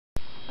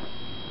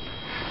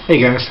Hey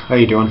guys, how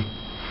you doing?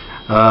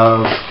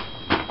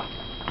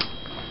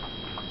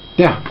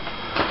 Yeah,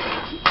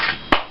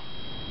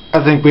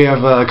 I think we have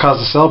cause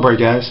to celebrate,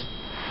 guys.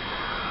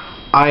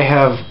 I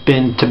have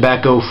been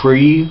tobacco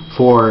free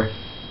for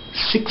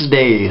 6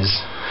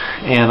 days,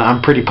 and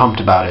I'm pretty pumped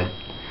about it.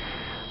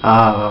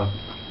 I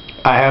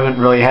haven't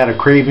really had a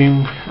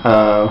craving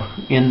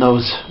in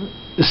those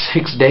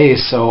 6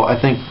 days, so I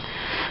think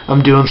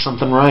I'm doing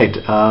something right.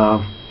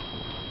 And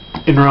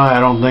really, I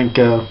don't think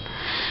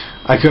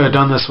I could have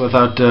done this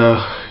without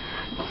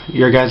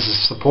your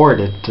guys'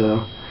 support.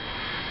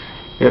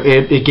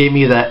 It gave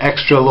me that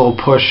extra little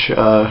push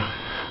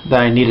that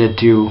I needed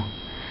to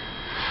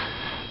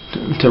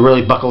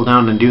really buckle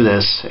down and do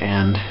this,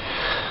 and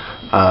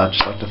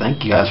just like to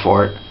thank you guys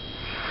for it.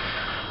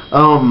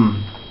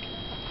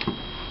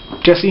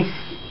 Jesse,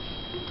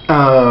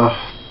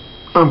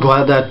 I'm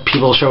glad that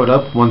people showed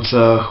up once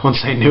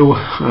they knew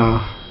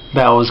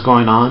that was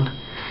going on.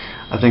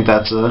 I think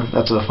that's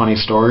a funny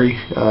story,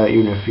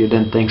 even if you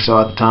didn't think so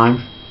at the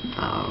time.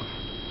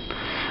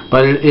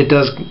 But it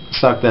does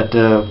suck that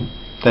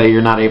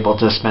you're not able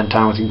to spend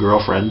time with your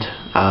girlfriend.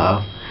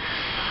 I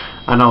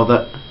know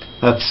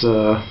that's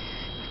a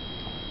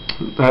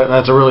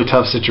really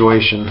tough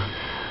situation,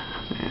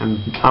 and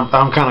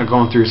I'm kind of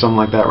going through something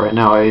like that right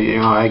now.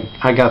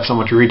 I got so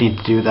much reading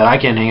to do that I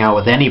can't hang out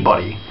with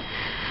anybody,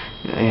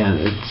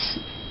 and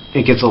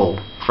it gets a little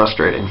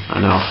frustrating. I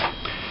know.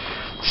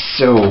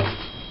 So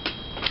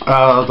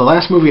the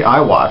last movie I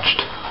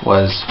watched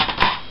was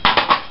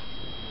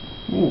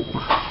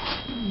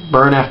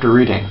Burn After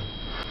Reading.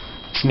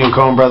 It's a new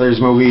Coen Brothers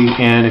movie,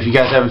 and if you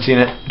guys haven't seen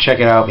it, check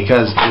it out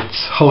because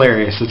it's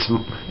hilarious. It's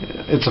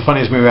the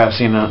funniest movie I've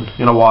seen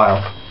in a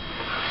while.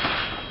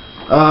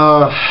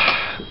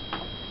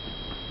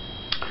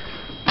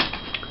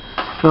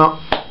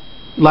 Well,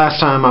 last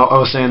time I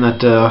was saying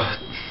that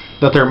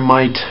there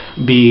might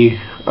be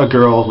a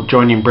girl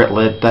joining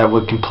Britlit that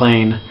would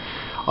complain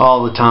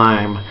all the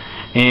time,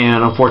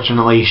 and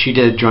unfortunately she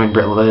did join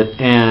Britlit,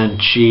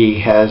 and she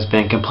has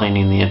been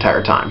complaining the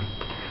entire time.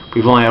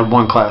 We've only had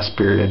one class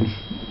period,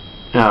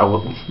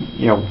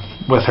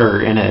 with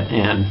her in it,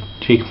 and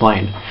she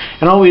complained.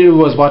 And all we did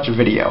was watch a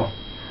video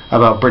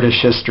about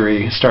British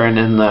history starting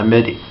in the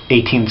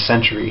mid-18th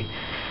century.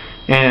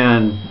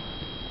 And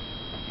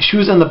she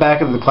was in the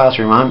back of the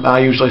classroom. I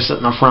usually sit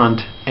in the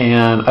front,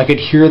 and I could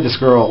hear this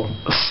girl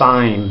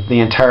sighing the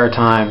entire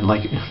time,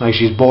 like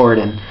she's bored.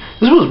 And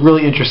this was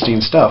really interesting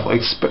stuff.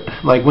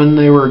 Like when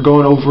they were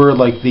going over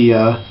like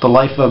the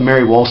life of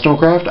Mary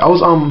Wollstonecraft, I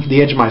was on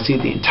the edge of my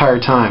seat the entire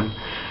time.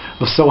 I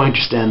was so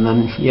interested. And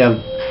then you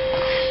have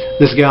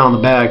this guy on the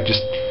back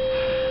just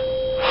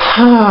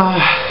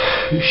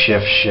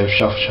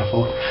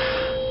shuffle.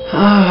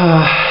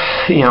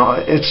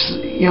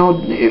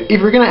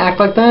 If you're gonna act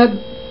like that,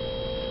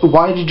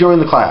 why did you join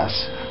the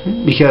class?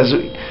 Because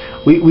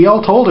we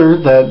all told her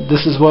that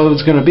this is what it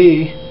was gonna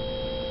be,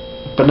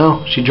 but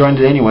no, she joined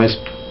it anyways.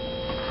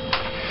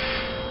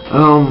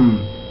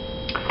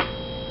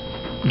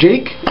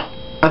 Jake,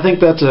 I think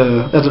that's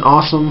an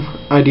awesome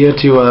idea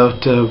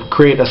to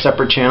create a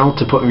separate channel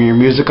to put your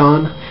music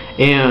on.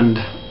 And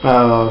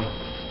I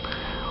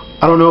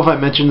don't know if I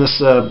mentioned this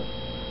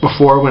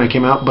before when it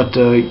came out, but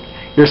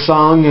your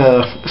song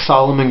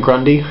Solomon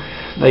Grundy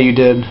that you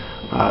did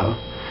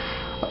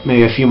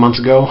maybe a few months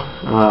ago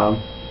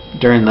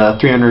during the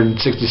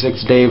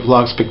 366 Day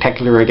Vlog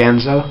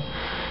Spectacular-Aganza.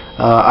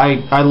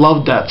 I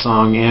loved that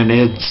song, and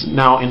it's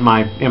now in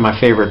my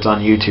favorites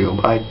on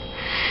YouTube. I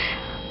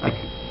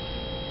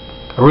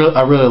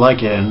really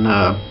like it, and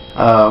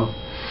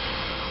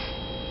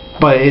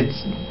but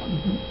it's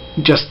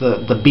just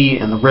the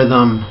beat and the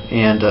rhythm,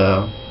 and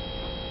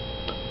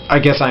I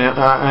guess I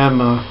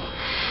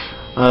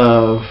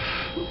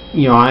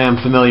am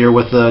familiar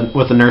with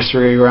the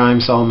nursery rhyme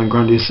Solomon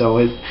Grundy, so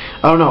I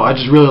don't know, I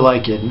just really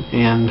like it,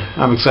 and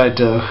I'm excited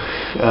to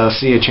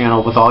see a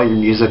channel with all your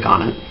music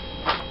on it.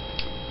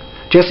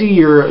 Jesse,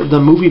 the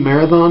movie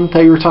marathon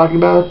that you were talking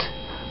about,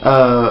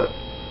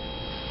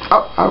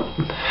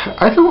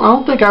 I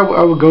don't think I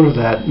would go to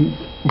that.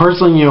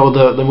 Personally,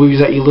 the movies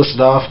that you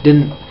listed off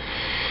didn't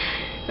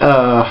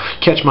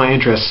catch my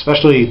interest,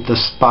 especially the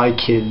Spy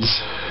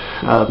Kids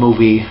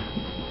movie.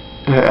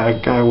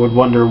 I would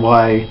wonder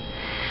why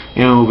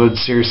would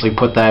seriously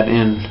put that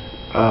in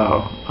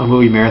a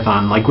movie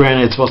marathon. Like,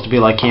 granted, it's supposed to be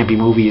like campy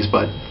movies,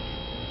 but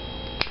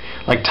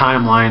like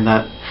Timeline,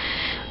 that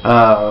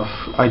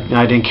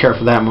I didn't care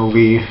for that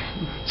movie.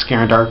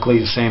 Scaring Darkly,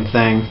 the same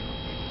thing.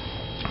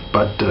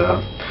 But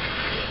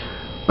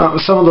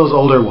some of those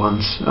older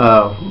ones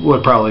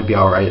would probably be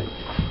alright.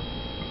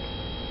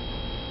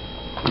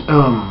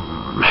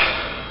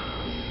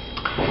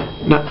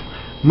 Now,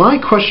 my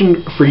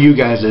question for you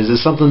guys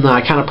is something that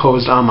I kind of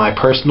posed on my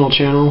personal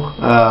channel,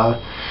 but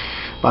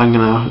I'm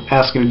going to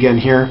ask it again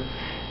here.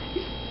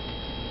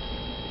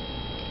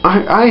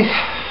 I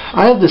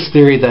have this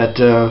theory that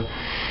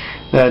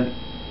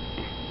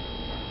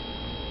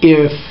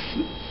if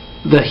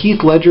the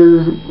Heath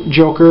Ledger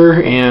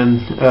Joker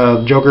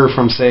and Joker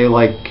from, say,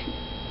 like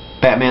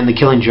Batman the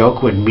Killing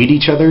Joke would meet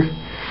each other,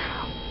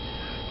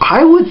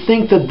 I would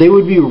think that they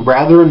would be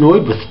rather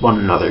annoyed with one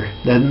another,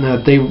 than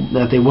that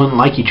they wouldn't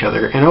like each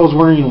other. And I was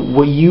wondering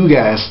what you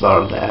guys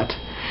thought of that.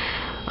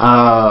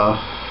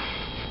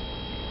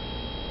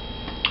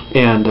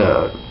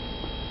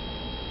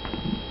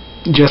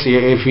 Jesse,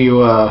 if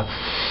you,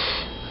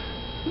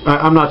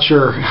 I'm not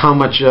sure how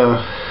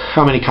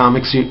many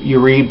comics you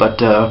read,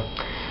 but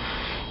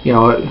you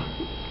know,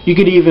 you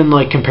could even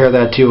like compare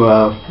that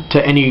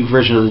to any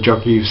version of the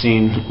Joker you've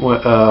seen.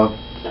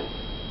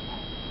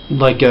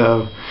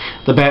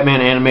 The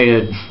Batman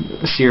animated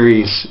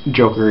series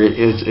Joker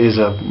is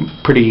a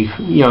pretty,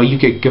 you know, you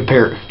could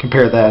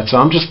compare that. So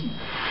I'm just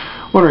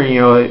wondering,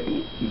 you know,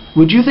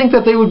 would you think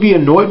that they would be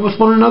annoyed with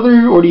one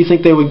another, or do you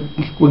think they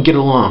would get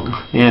along?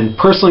 And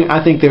personally,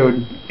 I think they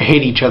would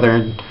hate each other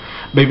and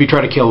maybe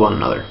try to kill one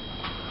another.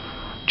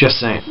 Just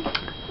saying.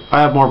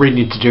 I have more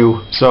reading to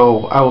do,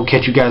 so I will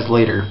catch you guys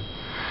later.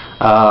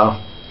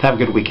 Have a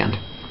good weekend.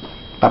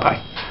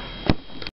 Bye-bye.